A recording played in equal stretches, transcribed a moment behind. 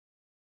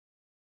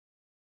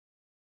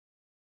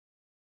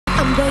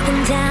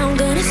Breaking down,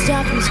 gonna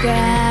start from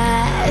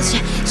scratch.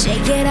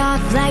 Shake it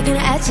off like an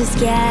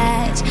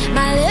etch-a-sketch.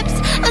 My lips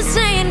are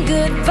saying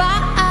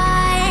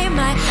goodbye.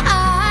 My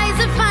eyes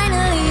are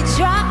finally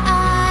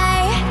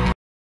dry.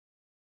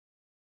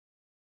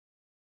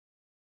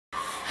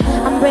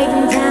 I'm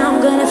breaking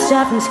down, gonna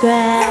start from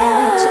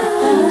scratch.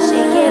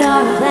 Shake it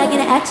off like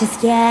an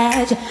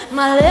etch-a-sketch.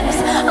 My lips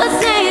are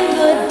saying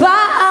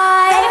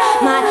goodbye.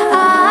 My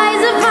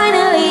eyes are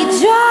finally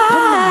dry.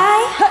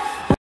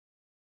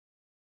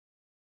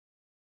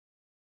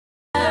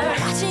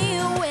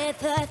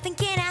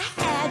 Thinking I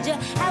had you,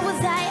 how was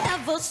I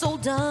ever so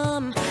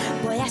dumb?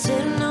 Boy, I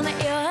should've known that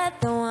you're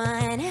the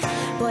one.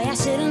 Boy, I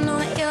should've known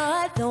that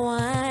you're the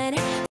one.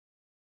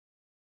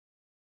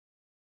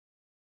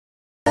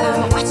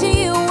 I'm watching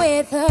you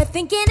with her,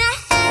 thinking I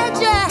had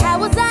you, how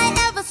was I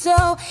ever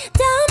so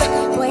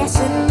dumb? Boy, I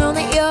should've known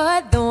that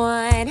you're the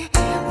one.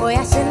 Boy,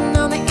 I should've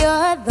known that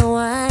you're the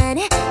one.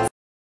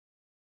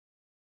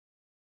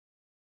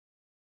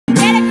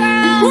 Get it,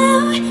 girl.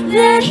 Now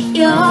that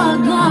you're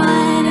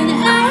gone and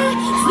I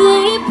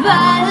sleep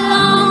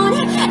alone,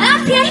 I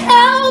can't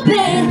help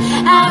it,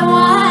 I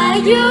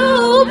want you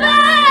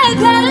back,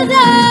 'cause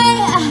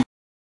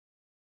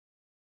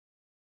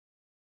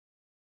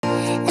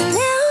and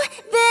now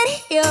that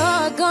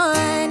you're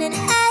gone and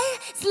I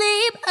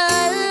sleep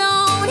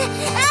alone,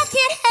 I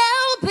can't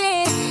help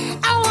it,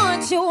 I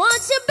want you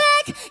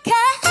back,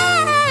 'cause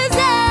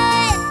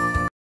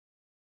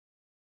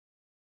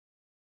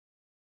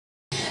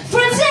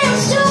friends say I'm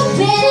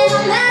stupid,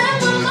 I'm out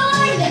of my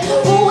mind,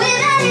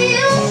 without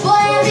you,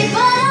 boy, I'd be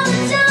fun all the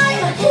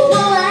time.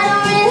 No, I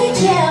don't really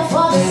care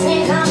for the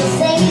same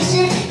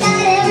conversation. Got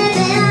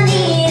everything I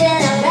need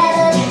and I'd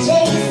rather be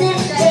chasing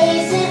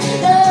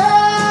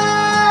love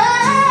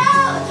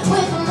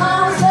with a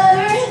monster.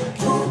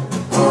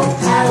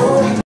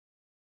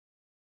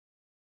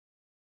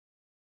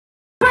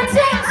 Friends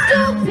say I'm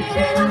stupid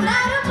and I'm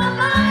out of my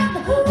mind,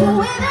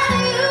 without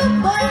you,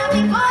 boy, I'd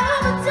be fun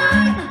all the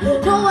time.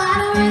 No, I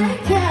don't really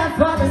care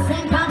for the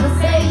same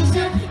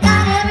conversation.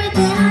 Got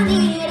everything I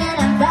need and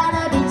I'd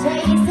rather be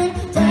chasing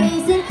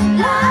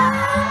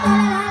love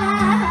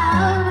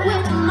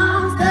with a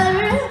monster.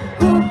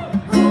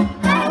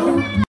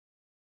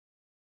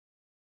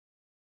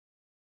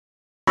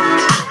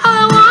 All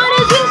I want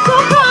is you so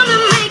cold to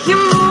make you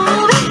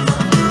move.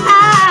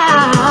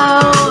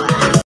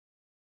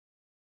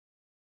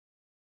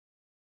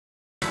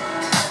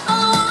 All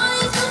I want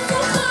is you so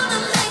cold to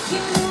make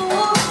you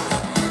move.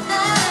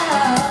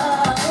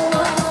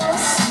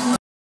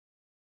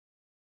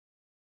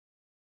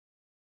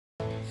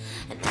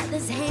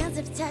 Another's hands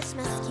have touched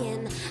my skin.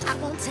 I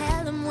won't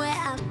tell them where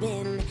I've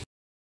been.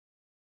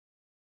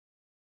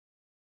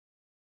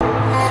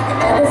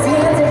 Another's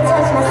hands have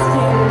touched my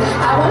skin.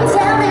 I won't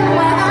tell them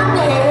where I've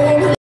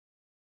been.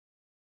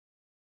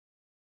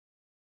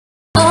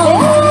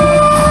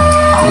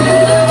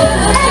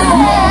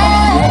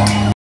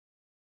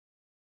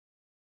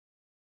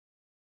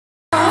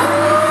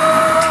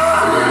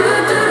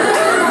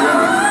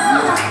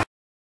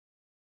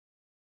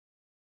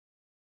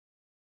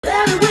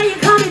 Love the way you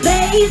call me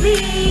baby.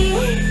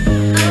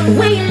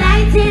 When you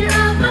lighting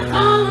up my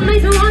phone,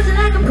 makes me want you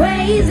like I'm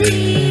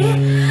crazy.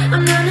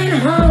 I'm running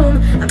home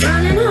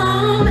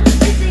to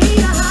see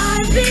your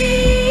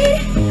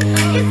heartbeat.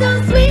 It's so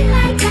sweet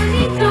like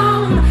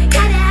honeycomb.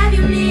 Gotta have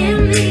you near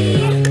me,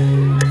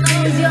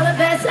 'cause you're the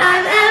best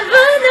I've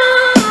ever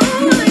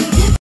known.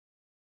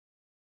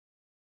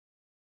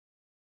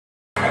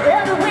 I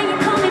love the way you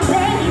call me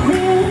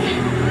baby.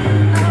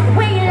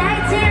 When you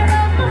lighting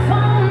up my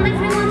phone, makes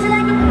me want you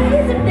like I'm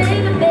crazy,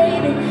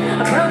 baby.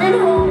 I'm running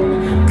home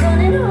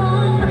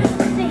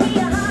to hear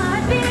your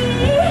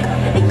heartbeat.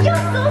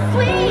 You're so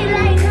sweet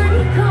like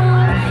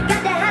honeycomb.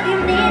 Got to have you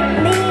near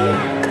me.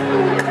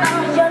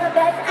 You're the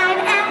best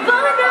I've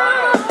ever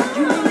known.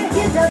 You make me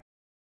feel so.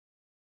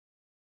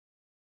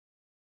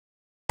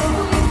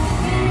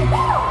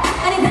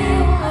 Anything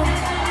you want,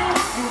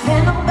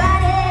 can't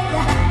nobody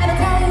ever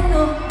tell you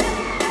no.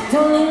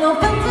 Don't need no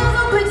filters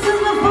or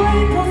pictures before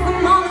you post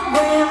them on the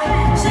gram.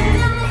 Shut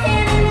down the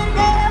internet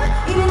there,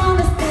 even on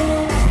the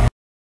stand.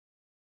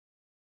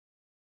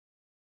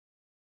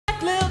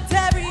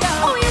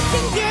 Oh, you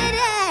can get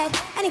it,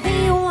 anything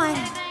you want,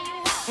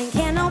 and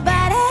can't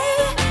nobody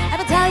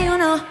ever tell you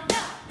no.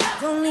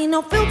 Don't need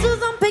no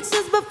filters on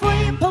pictures before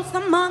you post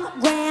them on the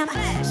gram.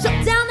 Shut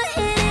down the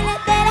internet,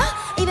 they don't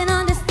even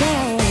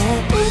understand.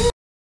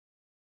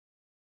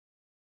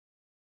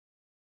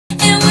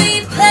 And we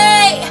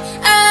play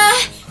our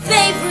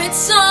favorite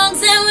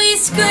songs and we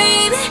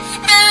scream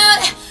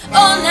out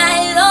all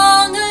night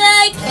long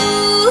like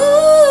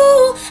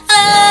ooh,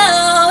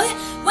 oh,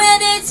 when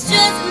it's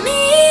just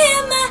me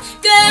and my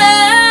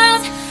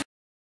girls.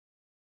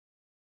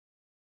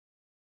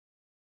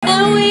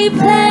 And we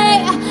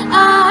play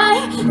our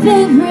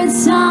favorite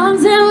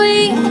songs and we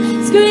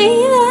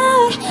scream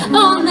out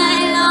all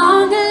night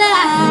long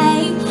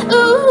like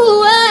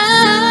ooh,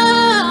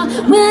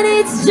 oh, when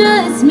it's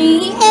just me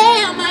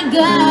and my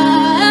girl.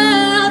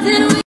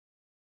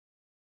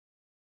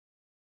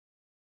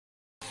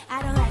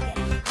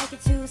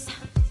 loose.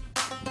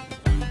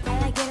 I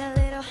like it a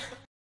little.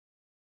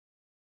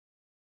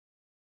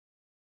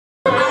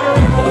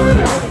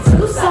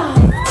 Too soft.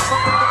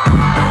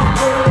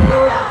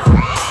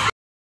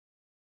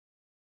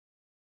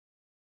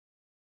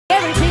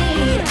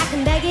 Guaranteed, I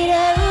can back it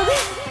up.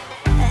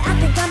 I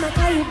think I'ma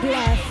call you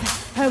bluff.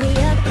 Hurry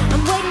up,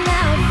 I'm waiting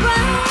out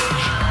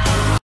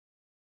front.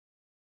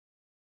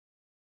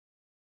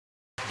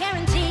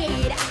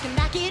 Guaranteed, I can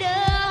back it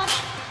up.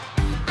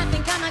 I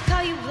think I'ma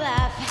call you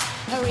bluff.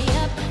 Hurry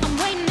up, I'm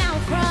waiting out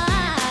front.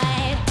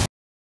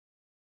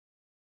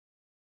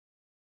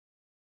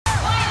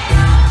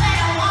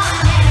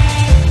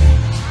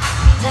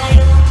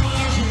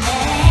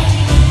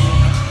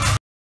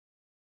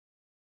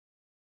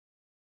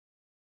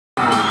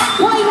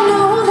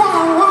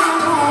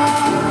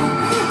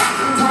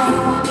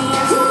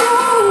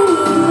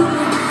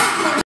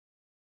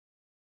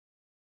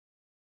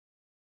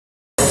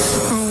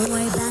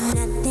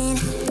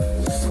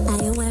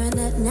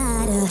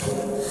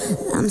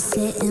 I'm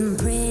sitting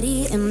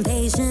pretty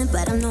impatient,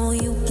 but I know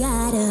you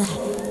gotta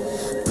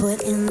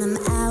put in them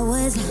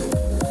hours.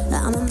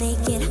 I'ma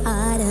make it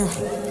harder.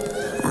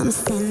 I'm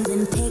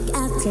sending pic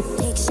after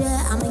picture.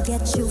 I'ma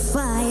get you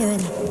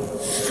fired.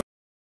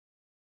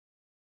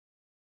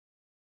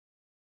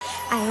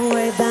 I ain't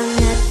worried about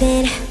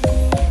nothing.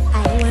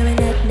 I ain't wearing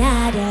a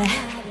nada.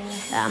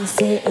 I'm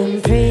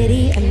sitting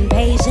pretty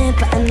impatient,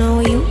 but I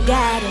know you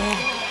gotta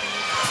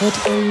put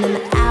in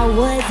them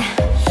hours.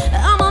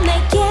 I'ma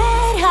make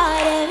it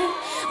harder.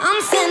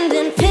 I'm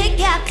sending pic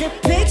after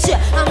picture.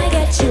 I'ma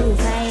get you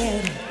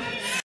fired.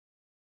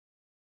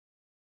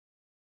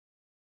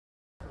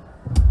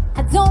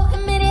 I don't